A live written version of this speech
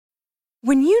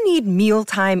When you need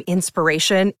mealtime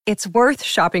inspiration, it's worth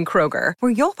shopping Kroger,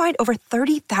 where you'll find over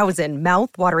 30,000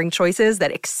 mouth-watering choices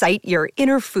that excite your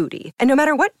inner foodie. And no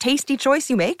matter what tasty choice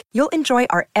you make, you'll enjoy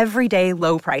our everyday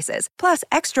low prices, plus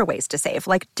extra ways to save,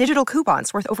 like digital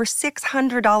coupons worth over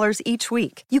 $600 each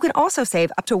week. You can also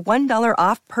save up to $1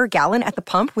 off per gallon at the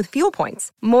pump with fuel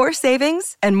points. More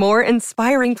savings and more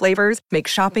inspiring flavors make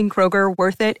shopping Kroger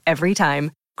worth it every time.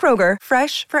 Kroger,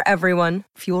 fresh for everyone.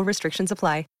 Fuel restrictions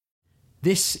apply.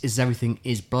 This is Everything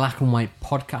is Black and White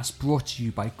podcast, brought to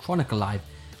you by Chronicle Live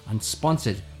and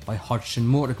sponsored by Hodgson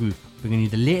Motor Group, bringing you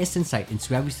the latest insight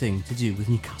into everything to do with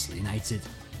Newcastle United.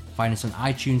 Find us on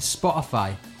iTunes,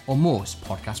 Spotify or most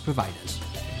podcast providers.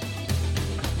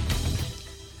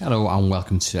 Hello and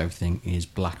welcome to Everything is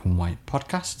Black and White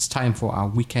podcast. It's time for our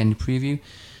weekend preview.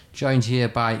 Joined here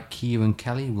by Kieran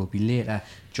Kelly. We'll be later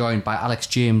joined by Alex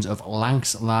James of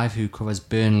Lancs Live, who covers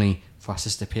Burnley for our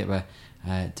sister paper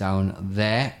down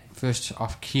there. First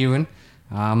off, Kieran,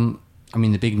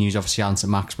 the big news, obviously, Allan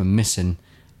Saint-Maximin missing,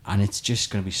 and it's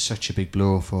just going to be such a big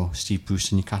blow for Steve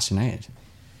Bruce and Newcastle United.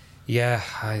 Yeah,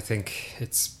 I think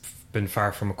it's been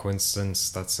far from a coincidence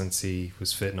that since he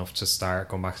was fit enough to start,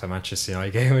 going back to the Manchester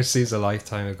United game, which seems a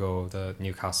lifetime ago, that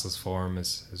Newcastle's form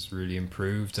has really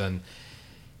improved, and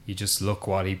you just look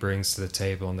what he brings to the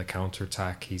table on the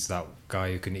counter-attack. He's that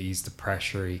guy who can ease the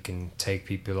pressure, he can take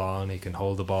people on, he can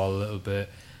hold the ball a little bit,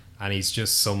 and he's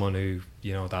just someone who,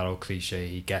 you know, that old cliche,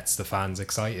 he gets the fans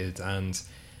excited. And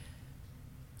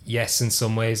yes, in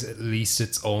some ways at least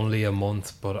it's only a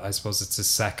month, but I suppose it's a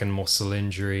second muscle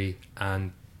injury,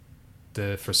 and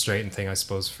the frustrating thing, I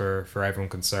suppose, for everyone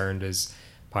concerned is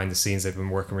behind the scenes they've been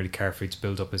working really carefully to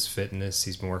build up his fitness.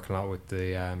 He's been working a lot with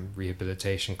the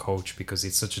rehabilitation coach because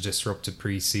it's such a disrupted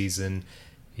pre-season.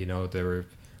 You know, there were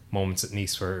moments at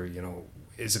Nice where, you know,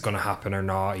 is it going to happen or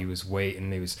not? He was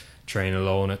waiting, he was training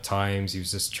alone at times, he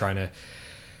was just trying to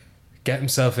get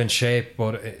himself in shape,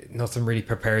 but nothing really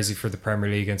prepares you for the Premier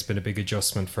League, and it's been a big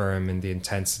adjustment for him in the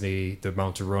intensity, the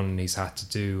amount of running he's had to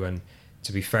do. And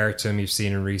to be fair to him, you've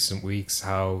seen in recent weeks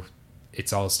how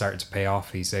it's all starting to pay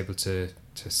off. He's able to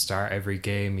start every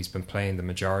game. He's been playing the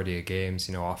majority of games.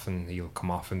 You know, often he'll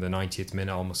come off in the 90th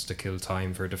minute almost to kill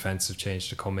time for a defensive change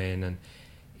to come in, and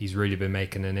he's really been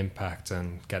making an impact,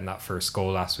 and getting that first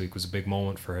goal last week was a big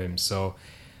moment for him. So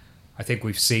I think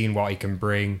we've seen what he can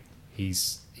bring.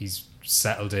 He's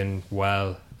settled in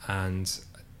well, and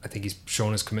I think he's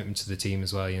shown his commitment to the team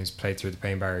as well. You know, he's played through the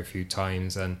pain barrier a few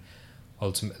times, and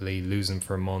ultimately losing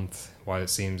for a month, while it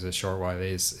seems a short while, it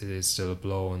is still a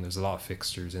blow, and there's a lot of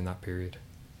fixtures in that period.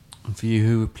 And for you,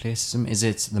 who replaces him? Is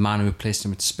it the man who replaced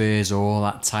him at Spurs all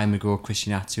that time ago,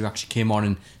 Christian Atsu, actually came on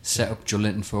and set up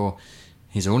Joelinton for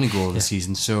his only goal of the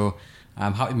season? So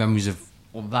happy memories of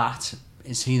that.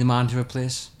 Is he the man to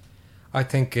replace? I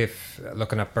think, if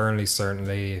looking at Burnley,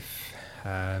 certainly, if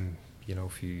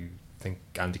you think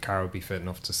Andy Carroll would be fit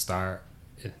enough to start,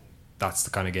 that's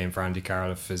the kind of game for Andy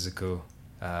Carroll, a physical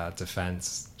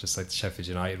defence, just like the Sheffield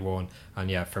United one. And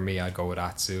yeah, for me, I'd go with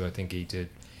Atsu. I think he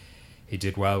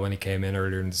did well when he came in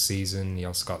earlier in the season. He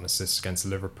also got an assist against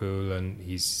Liverpool, and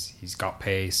he's got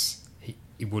pace.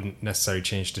 He wouldn't necessarily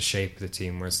change the shape of the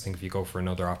team, whereas I think if you go for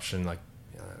another option, like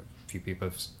a few people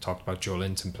have talked about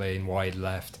Joelinton playing wide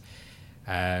left.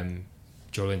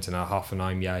 Joelinton at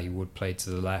Hoffenheim, he would play to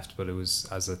the left, but it was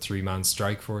as a three-man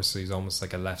strike force, so he's almost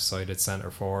like a left-sided centre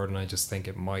forward, and I just think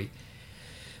it might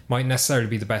necessarily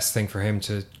be the best thing for him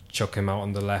to chuck him out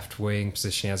on the left wing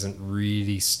position. He hasn't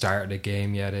really started a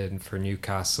game yet for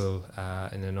Newcastle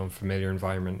in an unfamiliar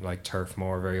environment like Turf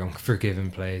Moor, a very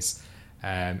unforgiving place.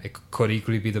 It could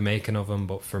equally be the making of him,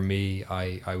 but for me,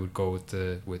 I would go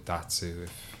with Atsu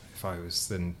if I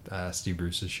was in Steve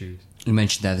Bruce's shoes. You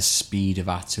mentioned there the speed of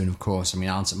Atsu, and of course,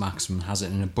 Allan Saint-Maximin has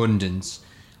it in abundance.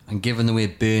 And given the way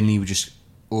Burnley were just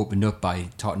opened up by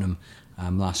Tottenham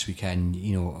last weekend,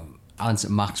 you know, Allan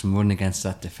Saint-Maximin running against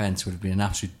that defence would have been an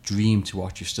absolute dream to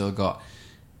watch. You've still got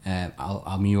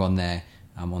Almiu on there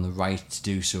on the right to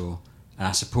do so. And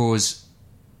I suppose,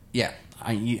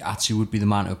 Atsu would be the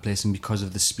man to replace him because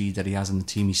of the speed that he has on the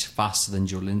team. He's faster than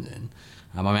Joelinton.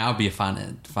 I'd be a fan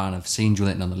of seeing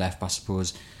Joelinton on the left, but I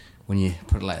suppose when you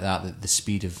put it like that, the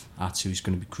speed of Atsu is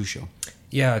going to be crucial.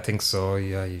 Yeah, I think so.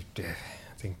 Yeah, I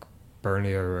think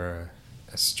Burnley are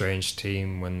a strange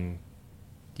team. When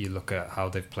you look at how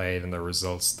they've played and their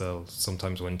results, they'll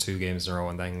sometimes win 2 games in a row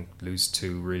and then lose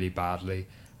 2 really badly.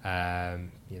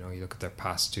 You look at their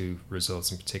past 2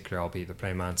 results in particular, albeit they're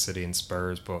playing Man City and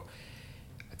Spurs, but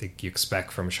I think you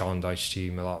expect from a Sean Dyche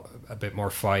team a bit more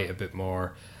fight, a bit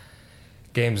more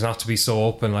games not to be so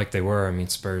open like they were. I mean,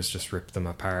 Spurs just ripped them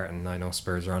apart, and I know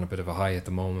Spurs are on a bit of a high at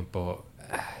the moment, but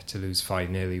to lose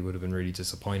 5-0, he would have been really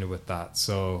disappointed with that.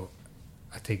 So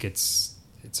I think it's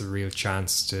a real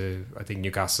chance to. I think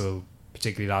Newcastle,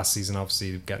 particularly last season,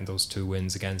 obviously getting those 2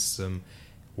 wins against them,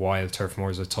 while Turf Moor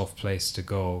is a tough place to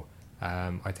go.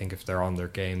 I think if they're on their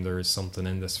game, there is something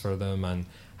in this for them, and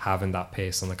having that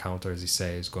pace on the counter, as you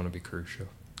say, is going to be crucial.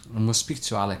 And we'll speak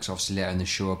to Alex obviously later in the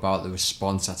show about the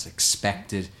response that's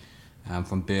expected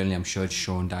from Burnley. I'm sure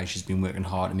Sean Dyche has been working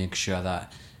hard to make sure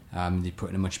that they put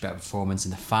in a much better performance,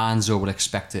 and the fans will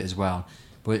expect it as well.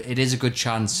 But it is a good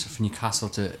chance for Newcastle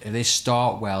to, if they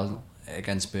start well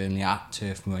against Burnley at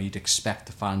Turf Moor, you'd expect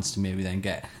the fans to maybe then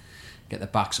get their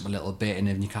backs up a little bit, and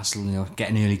if Newcastle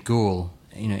get an early goal,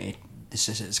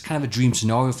 it's kind of a dream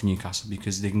scenario for Newcastle,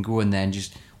 because they can go in there and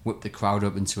just whip the crowd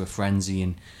up into a frenzy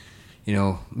and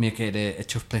make it a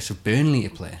tough place for Burnley to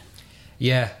play.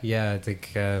 Yeah, I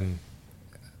think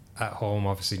at home,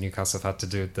 obviously Newcastle have had to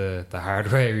do it the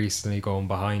hard way recently, going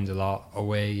behind a lot.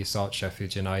 Away, you saw at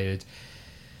Sheffield United.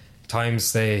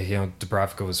 Times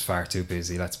Dubravka was far too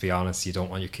busy, let's be honest. You don't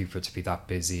want your keeper to be that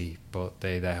busy, but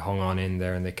they hung on in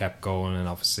there and they kept going, and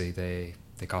obviously they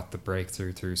got the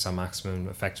breakthrough through Saint-Maximin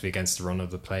effectively against the run of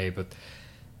the play, but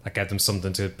that gave them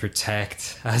something to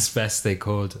protect as best they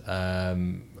could.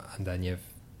 And then you have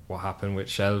what happened with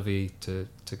Shelby to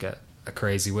get a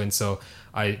crazy win. So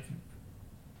I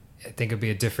think it'd be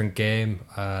a different game.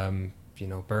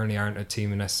 Burnley aren't a team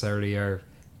who necessarily are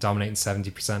dominating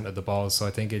 70% of the ball, so I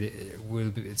think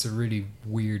it's a really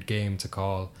weird game to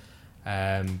call.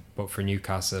 But for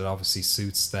Newcastle, it obviously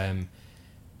suits them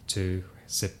to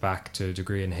sit back to a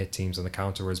degree and hit teams on the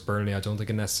counter, whereas Burnley, I don't think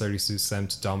it necessarily suits them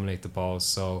to dominate the ball,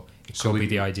 so it could be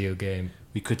the ideal game.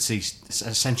 We could see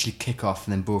essentially kick off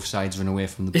and then both sides run away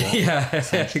from the ball. Yeah,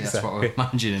 exactly. That's what we're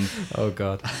imagining. Oh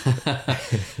God.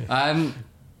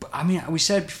 We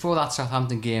said before that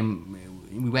Southampton game,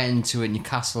 we went into it,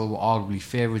 Newcastle were arguably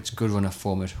favourites, good run of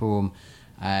form at home,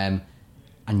 and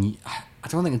I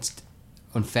don't think it's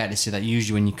unfair to say that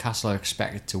usually when Newcastle are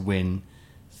expected to win,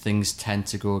 things tend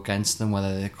to go against them,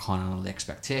 whether they can't handle the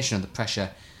expectation or the pressure.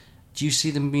 Do you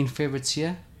see them being favourites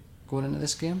here going into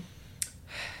this game?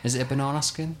 Is it a banana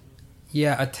skin?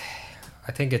 Yeah,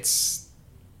 I think it's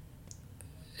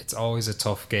always a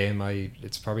tough game.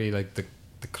 It's probably like the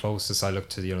closest I look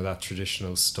to that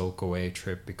traditional Stoke away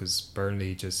trip, because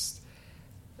Burnley the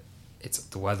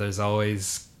weather's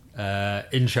always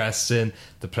interesting.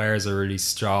 The players are really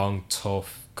strong,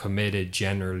 tough, committed,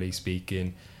 generally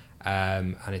speaking.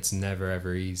 And it's never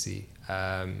ever easy.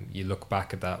 You look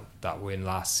back at that win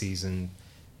last season,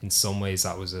 in some ways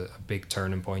that was a big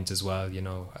turning point as well,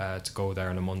 to go there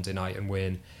on a Monday night and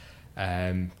win,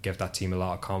 give that team a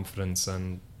lot of confidence.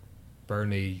 And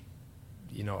Burnley,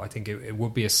 I think it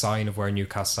would be a sign of where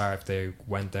Newcastle are if they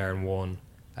went there and won,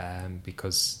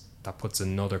 because that puts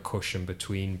another cushion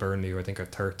between Burnley, who I think are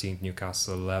 13th,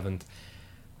 Newcastle 11th,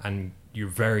 and you're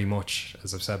very much,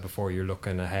 as I've said before, you're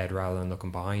looking ahead rather than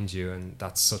looking behind you, and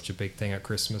that's such a big thing at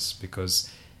Christmas,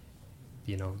 because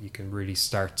you can really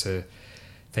start to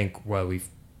think, well, we've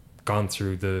gone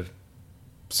through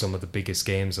some of the biggest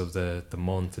games of the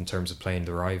month in terms of playing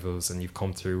the rivals, and you've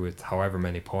come through with however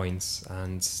many points,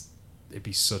 and it'd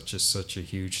be such a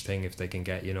huge thing if they can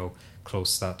get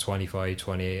close to that 25,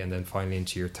 28, and then finally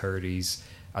into your 30s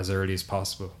as early as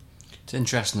possible. It's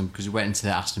interesting because we went into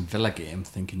the Aston Villa game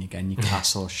thinking again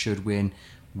Newcastle should win,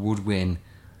 would win,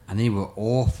 and they were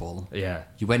awful. Yeah.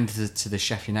 You went into the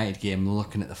Sheffield United game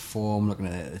looking at the form, looking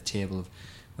at the table of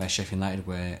where Sheffield United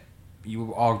were. You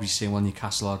were arguably saying, well,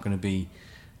 Newcastle are going to be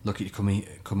lucky to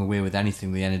come away with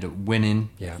anything. They ended up winning.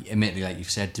 Yeah. Admittedly, like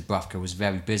you've said, Dubravka was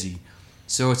very busy.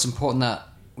 So it's important that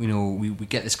we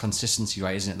get this consistency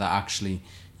right, isn't it? That actually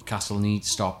Newcastle need to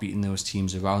start beating those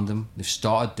teams around them. They've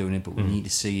started doing it, but we need to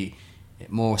see it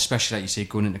more, especially like you say,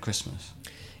 going into Christmas.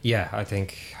 Yeah, I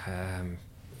think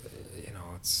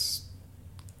it's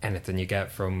anything you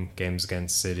get from games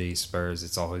against City, Spurs.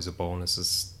 It's always a bonus,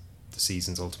 as the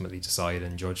season's ultimately decided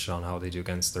and judged on how they do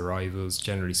against their rivals.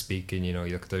 Generally speaking, you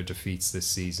look at their defeats this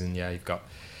season. Yeah, you've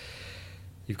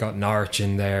got Norwich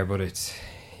in there, but it's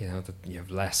you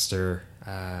have Leicester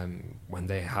when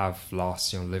they have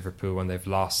lost. Liverpool, when they've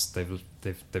lost,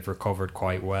 they've recovered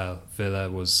quite well. Villa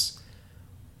was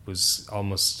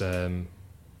almost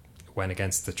went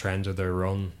against the trend of their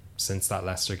run since that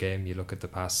Leicester game. You look at the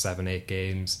past 7-8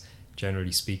 games,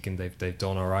 generally speaking, they've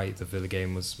done all right. The Villa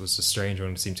game was a strange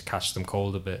one. It seemed to catch them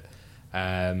cold a bit,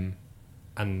 and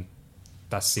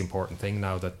that's the important thing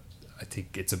now. That I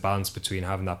think it's a balance between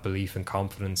having that belief and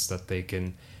confidence that they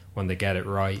can, when they get it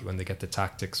right, when they get the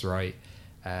tactics right,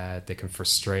 they can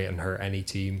frustrate and hurt any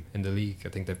team in the league. I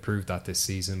think they've proved that this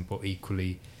season, but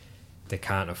equally they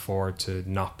can't afford to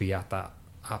not be at that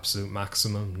absolute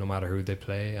maximum no matter who they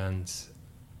play. And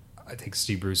I think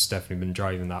Steve Bruce has definitely been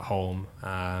driving that home.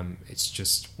 It's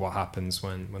just what happens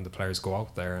when the players go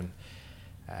out there, and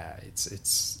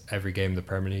it's every game the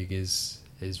Premier League is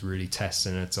really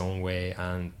testing in its own way,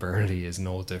 and Burnley is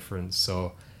no different.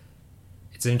 So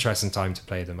it's an interesting time to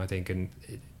play them, I think, and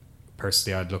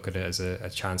personally I'd look at it as a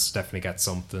chance to definitely get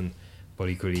something, but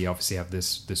equally obviously have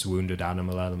this wounded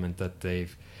animal element that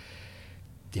they've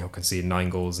conceded 9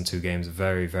 goals in 2 games,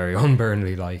 very, very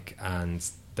un-Burnley like, and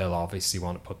they'll obviously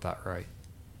want to put that right.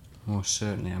 Oh,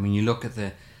 certainly. I mean, you look at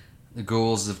the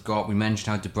goals they've got. We mentioned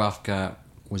how Dubravka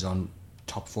was on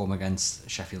top form against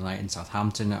Sheffield United and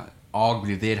Southampton.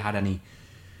 Arguably, if they'd had any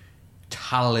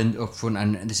talent up front,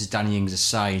 and this is Danny Ings'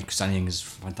 aside, because Danny Ings is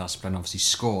fantastic and obviously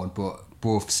scored, but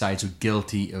both sides were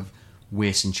guilty of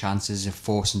wasting chances, of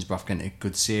forcing Dubravka into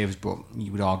good saves. But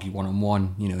you would argue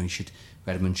 1-on-1,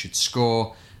 Redmond should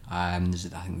score. I think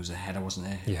there was a header, wasn't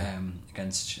there? Yeah.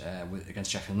 Against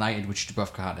Sheffield United, which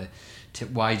Dubravka had to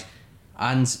tip wide.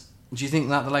 And do you think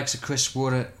that the likes of Chris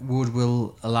Wood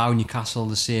will allow Newcastle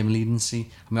the same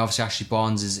leniency? I mean, obviously Ashley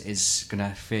Barnes is going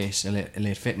to face a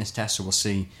late fitness test, so we'll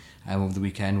see over the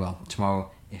weekend. Well,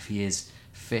 tomorrow, if he is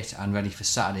fit and ready for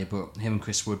Saturday. But him and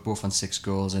Chris Wood both on 6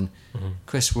 goals, and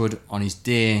Chris Wood on his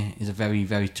day is a very,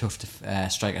 very tough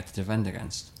striker to defend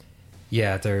against.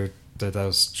 Yeah, they're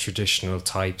those traditional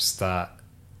types that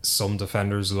some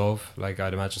defenders love. Like,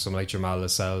 I'd imagine someone like Jamal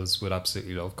Lascelles would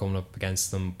absolutely love coming up against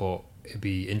them, but it'd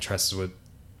be interested with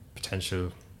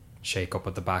potential shake up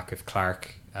at the back if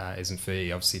Clark isn't fit.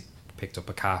 He obviously picked up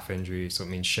a calf injury, so it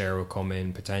means Cher will come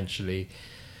in potentially,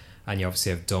 and you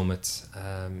obviously have Dummett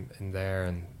in there,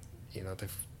 and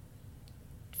they've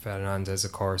Fernandez,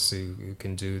 of course, who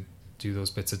can do those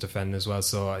bits of defending as well.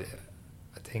 So I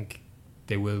think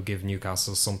they will give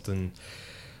Newcastle something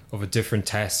of a different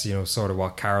test, sort of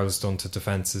what Carroll's done to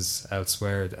defences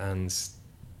elsewhere, and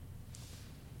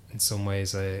in some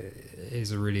ways it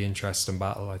is a really interesting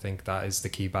battle. I think that is the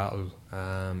key battle,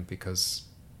 because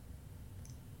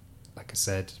like I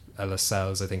said,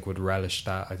 Lascelles I think would relish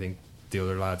that. I think the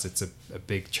other lads, it's a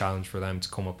big challenge for them to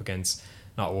come up against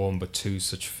not 1 but 2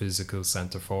 such physical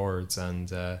centre forwards,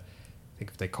 and I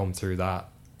think if they come through that,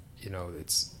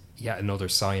 it's yet another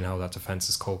sign how that defence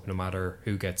is coping no matter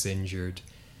who gets injured.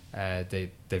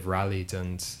 They've rallied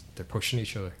and they're pushing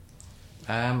each other.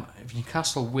 If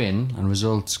Newcastle win and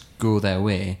results go their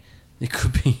way, they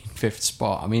could be in 5th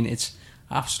spot. I mean, it's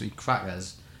absolutely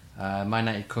crackers. Man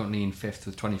United currently in 5th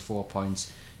with 24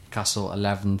 points, Newcastle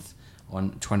 11th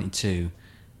on 22.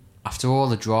 After all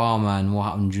the drama and what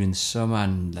happened during the summer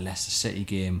and the Leicester City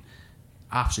game,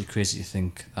 absolutely crazy to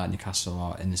think that Newcastle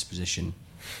are in this position.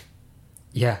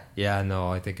 Yeah,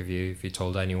 no, I think if you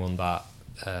told anyone that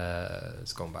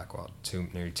it's going back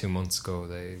nearly 2 months ago,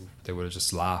 they would have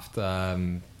just laughed.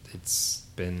 It's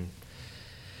been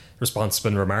response has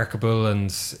been remarkable,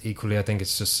 and equally I think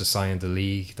it's just a sign of the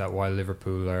league that while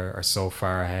Liverpool are so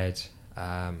far ahead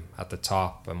at the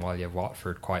top, and while you have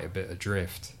Watford quite a bit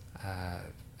adrift,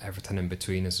 everything in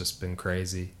between has just been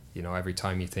crazy. Every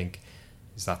time you think,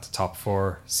 is that the top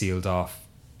 4 sealed off?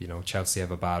 Chelsea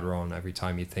have a bad run. Every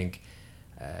time you think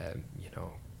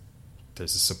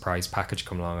there's a surprise package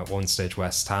come along. At one stage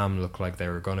West Ham looked like they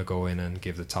were going to go in and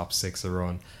give the top 6 a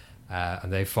run,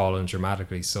 and they've fallen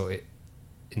dramatically. So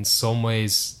in some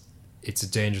ways it's a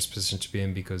dangerous position to be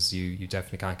in, because you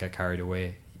definitely can't get carried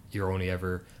away. You're only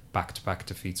ever back-to-back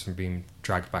defeats from being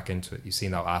dragged back into it. You've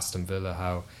seen that Aston Villa,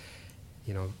 how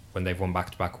when they've won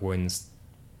back-to-back wins,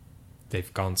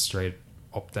 they've gone straight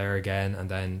up there again, and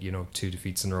then 2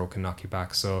 defeats in a row can knock you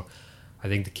back. So I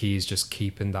think the key is just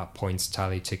keeping that points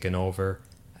tally ticking over,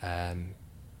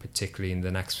 particularly in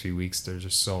the next few weeks. There's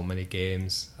just so many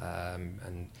games,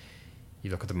 and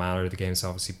you look at the manner of the games.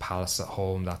 Obviously Palace at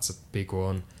home, that's a big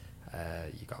one.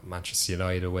 You got Manchester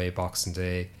United away Boxing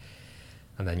Day,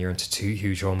 and then you're into 2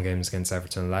 huge home games against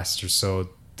Everton and Leicester. So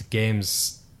the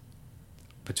games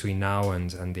between now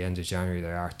and the end of January,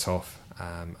 they are tough.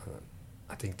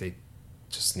 I think they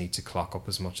just need to clock up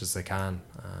as much as they can.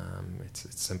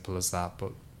 It's simple as that.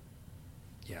 But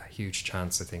yeah, huge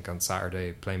chance I think on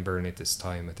Saturday. Playing Burnley at this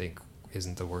time I think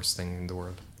isn't the worst thing in the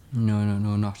world. No,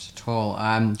 not at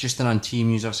all. Just then on team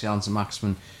news, obviously Allan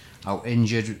Saint-Maximin out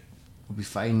injured. We'll be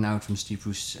finding out from Steve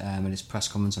Bruce at his press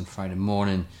conference on Friday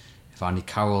morning if Andy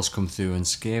Carroll's come through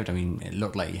unscathed. I mean, it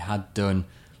looked like he had done.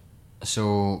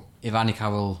 So if Andy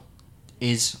Carroll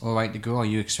is alright to go, are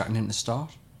you expecting him to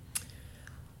start?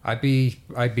 I'd be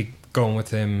going with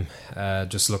him,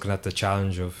 just looking at the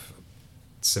challenge of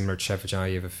similar to Sheffield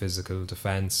United, you have a physical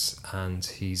defence, and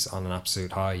he's on an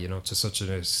absolute high, to such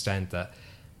an extent that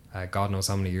God knows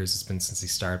how many years it's been since he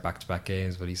started back-to-back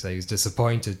games, but he said he was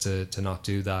disappointed to not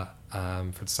do that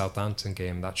for the Southampton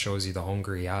game. That shows you the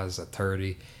hunger he has at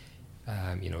 30.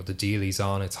 The deal he's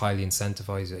on, it's highly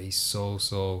incentivised. He's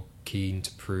so keen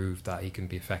to prove that he can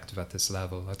be effective at this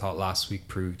level. I thought last week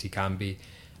proved he can be.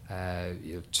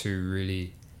 2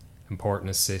 really important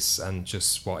assists, and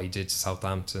just what he did to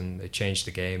Southampton, it changed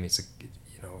the game. You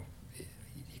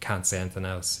can't say anything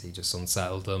else. He just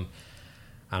unsettled them,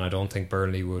 and I don't think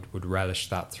Burnley would relish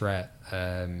that threat.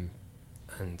 And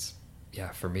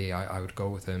yeah, for me, I would go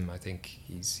with him. I think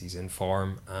he's in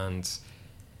form, and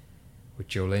with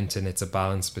Joe Linton, it's a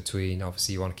balance between,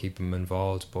 obviously you want to keep him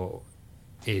involved, but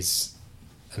is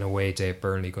an away day at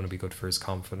Burnley going to be good for his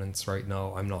confidence right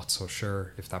now? I'm not so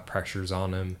sure if that pressure's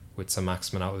on him, with St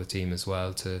Maximin out of the team as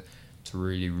well, to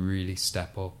really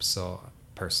step up. So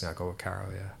personally, I'll go with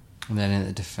Carroll, yeah. And then in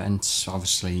the defence,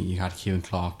 obviously you had Kieran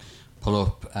Clark pull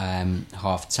up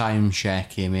half time. Cher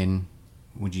came in.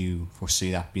 Would you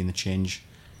foresee that being the change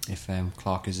if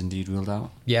Clark is indeed ruled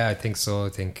out? Yeah, I think so. I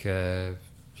think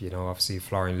obviously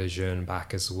Florian Lejeune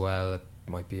back as well. It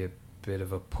might be a bit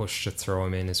of a push to throw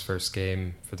him in his first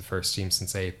game for the first team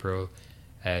since April.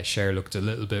 Cher looked a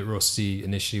little bit rusty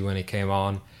initially when he came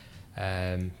on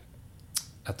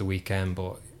at the weekend,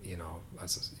 but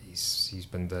as he's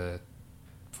been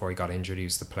before he got injured, he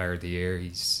was the player of the year.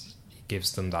 He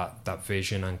gives them that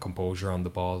vision and composure on the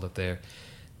ball that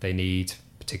they need,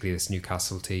 particularly this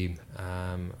Newcastle team.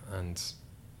 And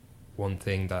one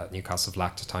thing that Newcastle have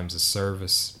lacked at times is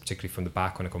service, particularly from the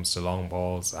back when it comes to long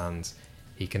balls, and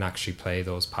he can actually play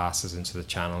those passes into the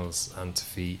channels and to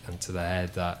feet and to the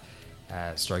head that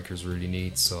strikers really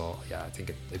need. So yeah, I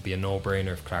think it'd be a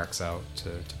no-brainer if Clark's out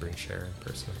to bring Cher in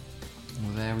personally.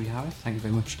 Well, there we have it. Thank you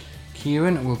very much,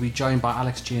 Kieran. We'll be joined by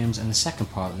Alex James in the second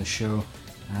part of the show,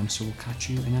 so we'll catch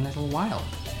you in a little while.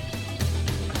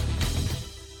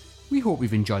 We hope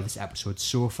you've enjoyed this episode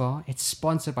so far. It's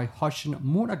sponsored by Hodgson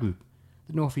Motor Group,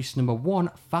 the North East's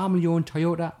 #1 family-owned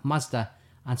Toyota, Mazda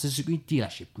and Suzuki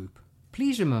dealership group.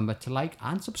 Please remember to like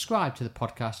and subscribe to the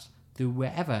podcast through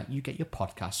wherever you get your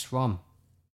podcasts from.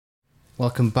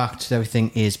 Welcome back to the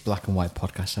Everything is Black and White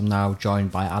podcast. I'm now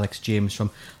joined by Alex James from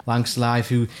Lancs Live,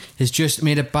 who has just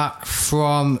made it back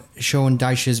from Sean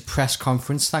Dyche's press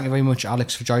conference. Thank you very much,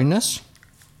 Alex, for joining us.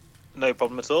 No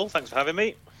problem at all. Thanks for having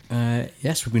me.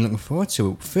 Yes, we've been looking forward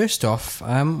to it. First off,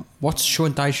 what's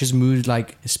Sean Dyche's mood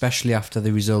like, especially after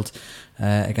the result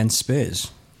against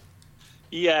Spurs?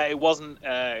 Yeah, it wasn't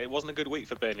a good week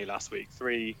for Burnley last week.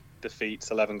 3 defeats,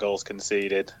 11 goals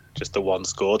conceded, just the 1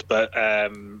 scored. But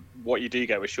what you do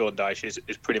get with Sean Dyche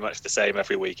is pretty much the same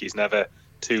every week. He's never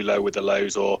too low with the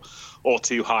lows or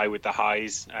too high with the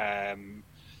highs.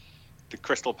 The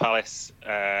Crystal Palace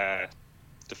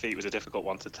defeat was a difficult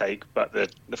one to take, but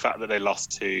the fact that they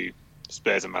lost to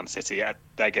Spurs and Man City,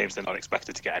 their games they're not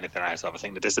expected to get anything out of. I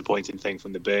think the disappointing thing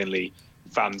from the Burnley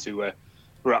fans who were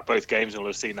at both games and will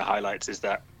have seen the highlights is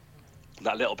that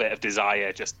little bit of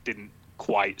desire just didn't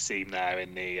quite seem there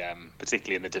in the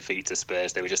particularly in the defeat to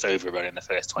Spurs. They were just overrun in the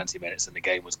first 20 minutes and the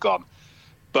game was gone.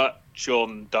 But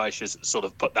Sean Dyche has sort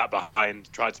of put that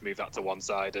behind, tried to move that to one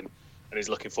side, and is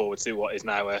looking forward to what is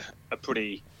now a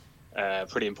pretty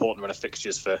important run of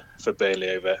fixtures for Burnley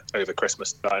over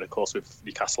Christmas. And of course with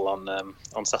Newcastle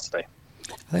on Saturday.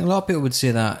 I think a lot of people would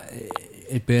say that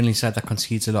a Burnley side that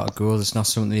concedes a lot of goals, it's not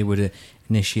something they would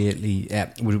initially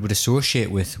would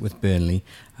associate with Burnley.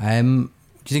 Do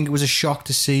you think it was a shock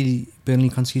to see Burnley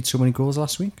concede so many goals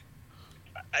last week?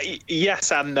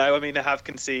 Yes and no. I mean, they have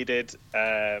conceded.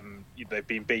 They've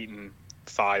been beaten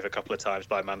 5 a couple of times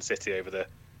by Man City over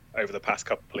the past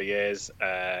couple of years.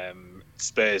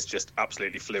 Spurs just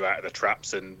absolutely flew out of the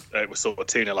traps, and it was sort of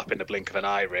 2-0 up in the blink of an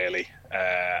eye, really.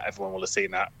 Everyone will have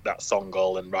seen that Son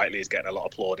goal, and rightly is getting a lot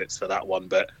of plaudits for that one.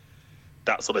 But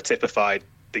that sort of typified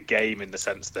the game in the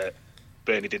sense that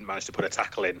Burnley didn't manage to put a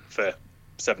tackle in for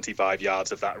 75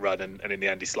 yards of that run, and in the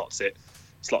end he slots it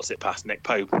past Nick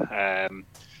Pope.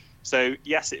 So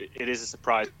yes, it is a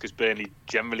surprise because Burnley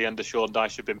generally under Sean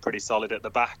Dyche have been pretty solid at the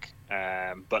back,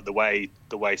 but the way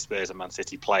Spurs and Man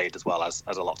City played as well has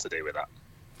a lot to do with that.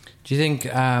 Do you think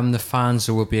the fans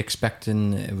will be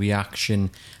expecting a reaction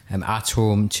at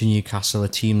home to Newcastle, a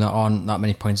team that aren't that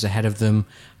many points ahead of them?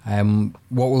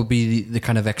 What will be the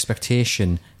kind of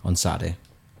expectation on Saturday?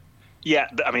 Yeah,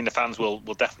 I mean, the fans will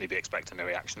definitely be expecting a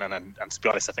reaction, and to be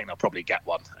honest, I think they'll probably get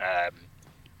one.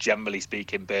 Generally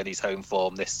speaking, Burnley's home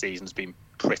form this season's been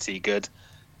pretty good.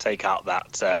 Take out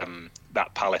that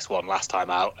Palace one last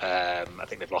time out. I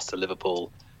think they've lost to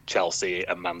Liverpool Chelsea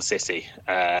and Man City.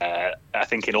 I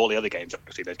think in all the other games,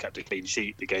 actually, they've kept a clean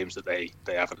sheet. The games that they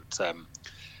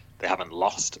haven't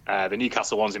lost. The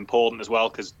Newcastle one's important as well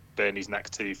because Burnley's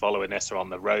next two following this are on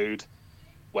the road,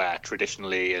 where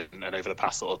traditionally and over the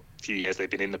past sort of few years they've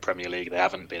been in the Premier League. They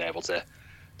haven't been able to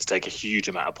take a huge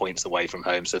amount of points away from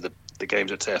home. So the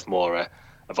games at Turf Moor are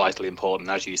vitally important.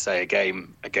 As you say, a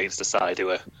game against a side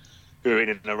who are in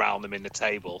and around them in the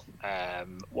table.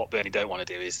 What Burnley don't want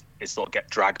to do is sort of get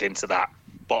dragged into that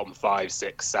bottom 5,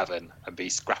 6, 7 and be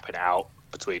scrapping it out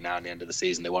between now and the end of the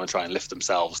season. They want to try and lift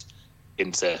themselves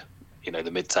into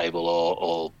the mid-table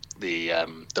or the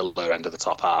lower end of the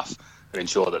top half and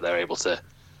ensure that they're able to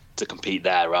compete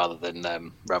there rather than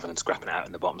scrapping it out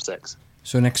in the bottom 6.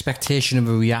 So an expectation of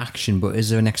a reaction, but is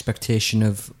there an expectation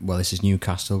of, well, this is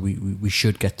Newcastle, we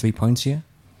should get 3 points here?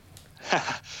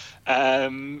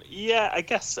 Yeah, I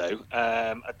guess so.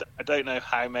 I don't know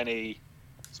how many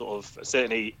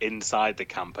certainly inside the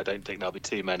camp, I don't think there'll be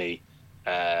too many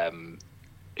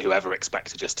whoever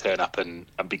expect to just turn up and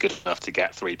be good enough to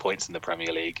get 3 points in the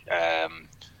Premier League.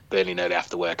 Burnley know they have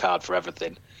to work hard for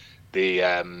everything.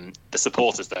 The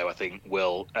supporters, though, I think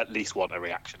will at least want a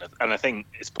reaction, and I think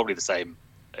it's probably the same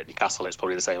at Newcastle. It's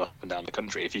probably the same up and down the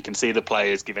country. If you can see the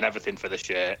players giving everything for the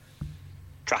shirt,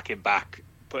 tracking back,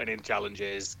 putting in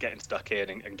challenges, getting stuck in,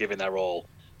 and giving their all,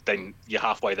 then you're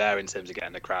halfway there in terms of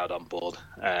getting the crowd on board.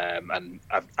 And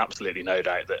I've absolutely no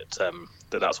doubt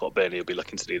that that's what Burnley will be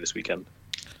looking to do this weekend.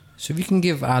 So if you can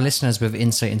give our listeners a bit of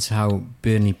insight into how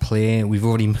Burnley play. We've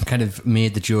already kind of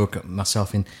made the joke,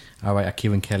 myself and our writer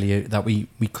Kieran Kelly, that we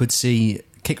could see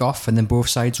kick off and then both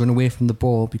sides run away from the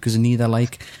ball because neither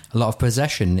like a lot of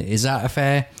possession. Is that a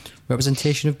fair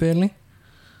representation of Burnley?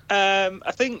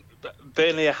 I think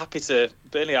Burnley are happy to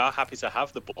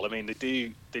have the ball. I mean,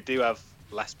 they do have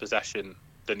less possession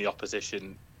than the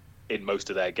opposition in most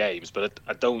of their games, but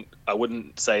I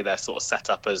wouldn't say they're sort of set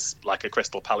up as like a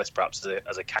Crystal Palace, perhaps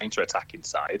as a counter-attacking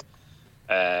side.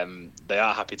 They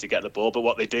are happy to get the ball, but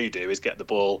what they do is get the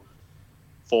ball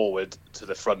forward to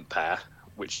the front pair,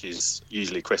 which is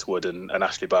usually Chris Wood and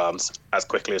Ashley Barnes, as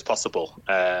quickly as possible.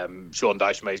 Sean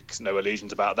Dyche makes no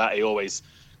illusions about that. He always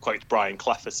quotes Brian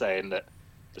Clough as saying that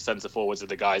the centre forwards are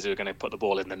the guys who are going to put the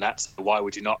ball in the net. So why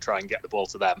would you not try and get the ball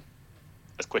to them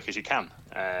as quick as you can?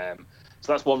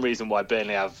 So that's one reason why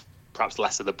Burnley have perhaps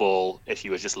less of the ball if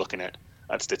you were just looking at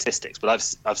statistics. But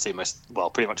I've seen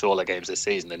pretty much all their games this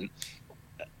season, and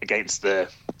against the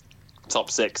top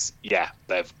 6,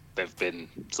 they've been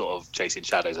sort of chasing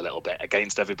shadows a little bit.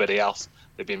 Against everybody else,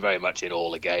 they've been very much in all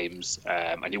the games,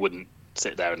 and you wouldn't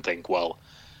sit there and think, well,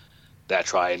 they're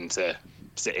trying to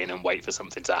sit in and wait for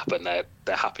something to happen.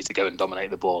 They're happy to go and dominate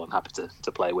the ball and happy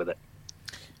to play with it.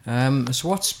 So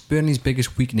what's Burnley's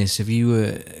biggest weakness? If you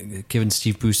were giving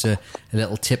Steve Bruce a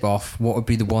little tip off, what would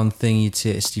be the one thing you'd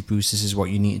say to Steve Bruce, this is what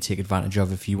you need to take advantage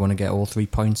of if you want to get all 3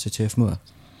 points at Turf Moor?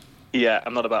 Yeah,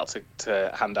 I'm not about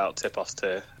to hand out tip-offs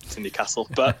to Newcastle,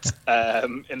 but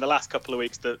in the last couple of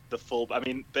weeks,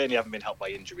 Burnley haven't been helped by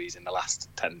injuries in the last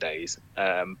 10 days,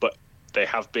 but they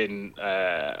have been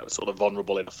sort of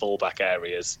vulnerable in the full-back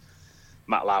areas.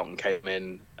 Matt Loughton came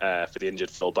in for the injured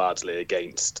Phil Bardsley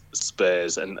against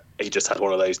Spurs, and he just had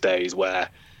one of those days where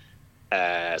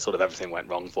sort of everything went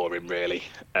wrong for him, really.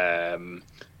 And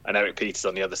Eric Peters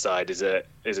on the other side is a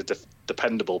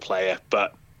dependable player,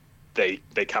 but they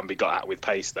can be got at with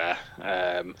pace there.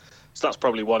 So that's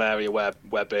probably one area where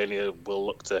Burnley will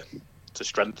look to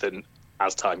strengthen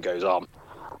as time goes on,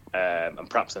 and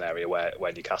perhaps an area where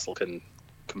Newcastle can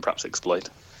perhaps exploit.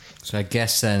 So I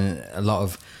guess then a lot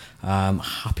of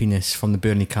happiness from the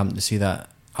Burnley camp to see that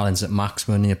Allan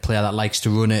Saint-Maximin, a player that likes to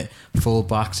run it full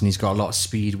backs and he's got a lot of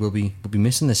speed, will be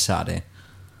missing this Saturday.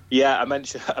 Yeah, I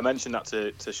mentioned that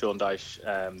to Sean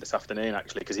Dyche this afternoon,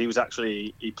 actually, because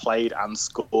he played and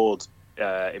scored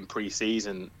in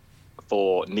pre-season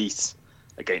for Nice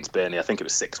against Burnley. I think it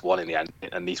was 6-1 in the end,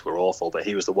 and Nice were awful, but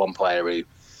he was the one player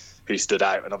who stood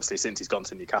out, and obviously since he's gone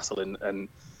to Newcastle and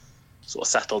sort of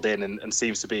settled in and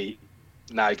seems to be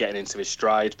now getting into his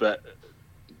stride. But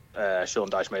Sean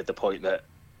Dyche made the point that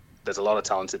there's a lot of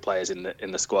talented players in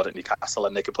the squad at Newcastle,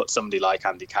 and they could put somebody like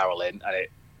Andy Carroll in, and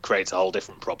it creates a whole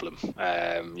different problem.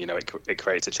 It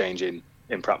creates a change in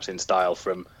perhaps in style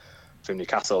from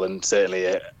Newcastle, and certainly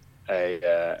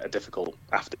a difficult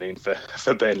afternoon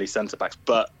for Burnley centre backs.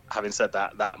 But having said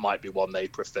that, that might be one they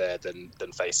prefer than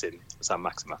facing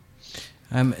Saint-Maximin.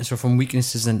 So from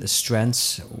weaknesses and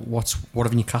strengths, what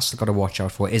have Newcastle got to watch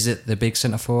out for? Is it the big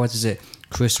centre forwards? Is it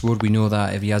Chris Wood? We know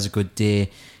that if he has a good day,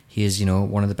 he is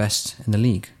one of the best in the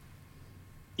league.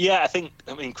 Yeah,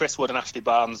 I mean Chris Wood and Ashley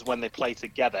Barnes, when they play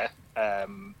together,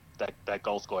 their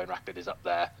goal scoring record is up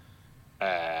there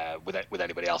with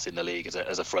anybody else in the league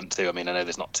as a front two. I mean, I know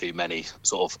there's not too many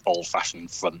sort of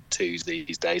old-fashioned front twos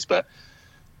these days, but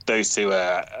those two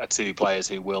are two players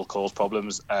who will cause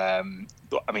problems. I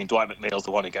mean, Dwight McNeil's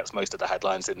the one who gets most of the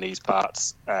headlines in these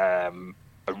parts. A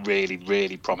really,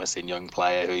 really promising young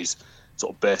player who's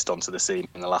sort of burst onto the scene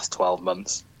in the last 12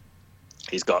 months.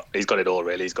 He's got it all,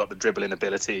 really. He's got the dribbling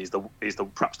ability. He's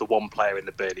perhaps the one player in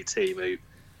the Burnley team who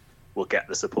will get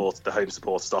the home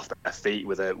supporters off their feet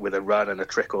with a run and a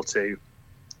trick or two.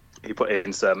 He put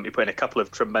in a couple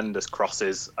of tremendous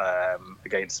crosses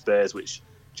against Spurs, which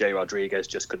Jay Rodriguez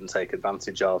just couldn't take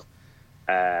advantage of.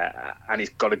 And he's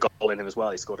got a goal in him as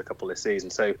well. He scored a couple this season.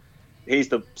 So he's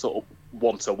the sort of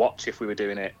one to watch if we were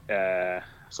doing it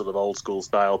sort of old school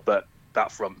style. But that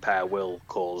front pair will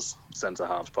cause centre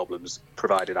halves problems,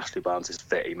 provided Ashley Barnes is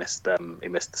fit. He missed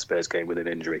the Spurs game with an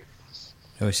injury.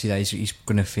 Obviously, that he's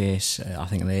going to face, I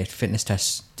think, a fitness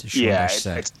test to Sean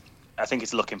Dyche. I think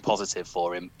it's looking positive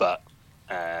for him, but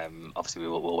obviously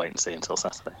we'll wait and see until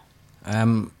Saturday.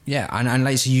 And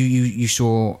like so you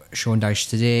saw Sean Dyche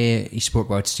today. He spoke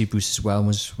about Steve Bruce as well and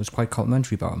was quite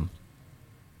complimentary about him.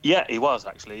 Yeah, he was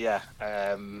actually. Yeah,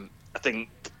 I think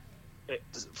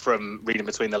from reading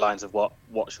between the lines of what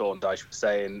Sean Dyche was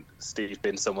saying, Steve's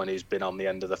been someone who's been on the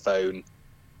end of the phone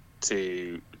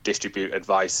to distribute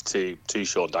advice to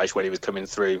Sean Dyche when he was coming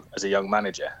through as a young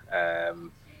manager.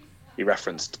 He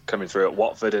referenced coming through at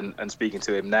Watford and speaking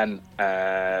to him then,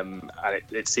 and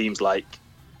it seems like,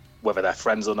 whether they're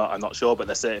friends or not, I'm not sure, but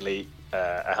there's certainly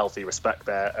a healthy respect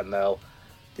there, and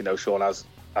Sean has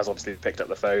obviously picked up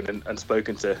the phone and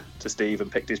spoken to Steve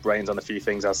and picked his brains on a few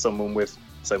things as someone with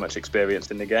so much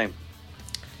experience in the game.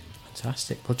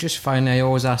 Fantastic. Well, just finally, I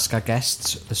always ask our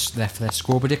guests for their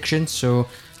score prediction. So,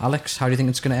 Alex, how do you think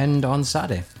it's going to end on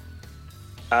Saturday?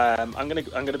 I'm going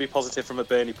to be positive from a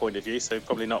Burnley point of view, so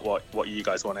probably not what you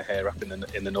guys want to hear up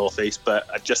in the northeast. But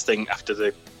I just think after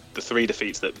the three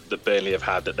defeats that Burnley have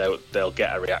had, that they'll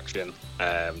get a reaction,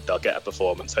 they'll get a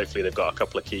performance. Hopefully, they've got a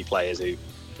couple of key players in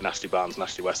Ashley Barnes and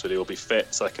Ashley Westwood who will be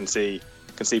fit, so I can see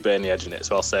Burnley edging it.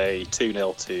 So I'll say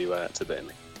 2-0 to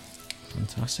Burnley.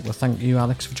 Fantastic. Well, thank you,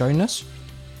 Alex, for joining us.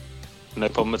 No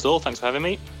problem at all. Thanks for having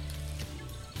me.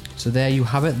 So there you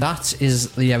have it. That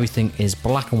is the Everything is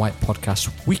Black and White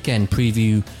podcast weekend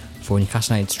preview for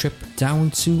Newcastle United's trip down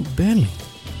to Burnley.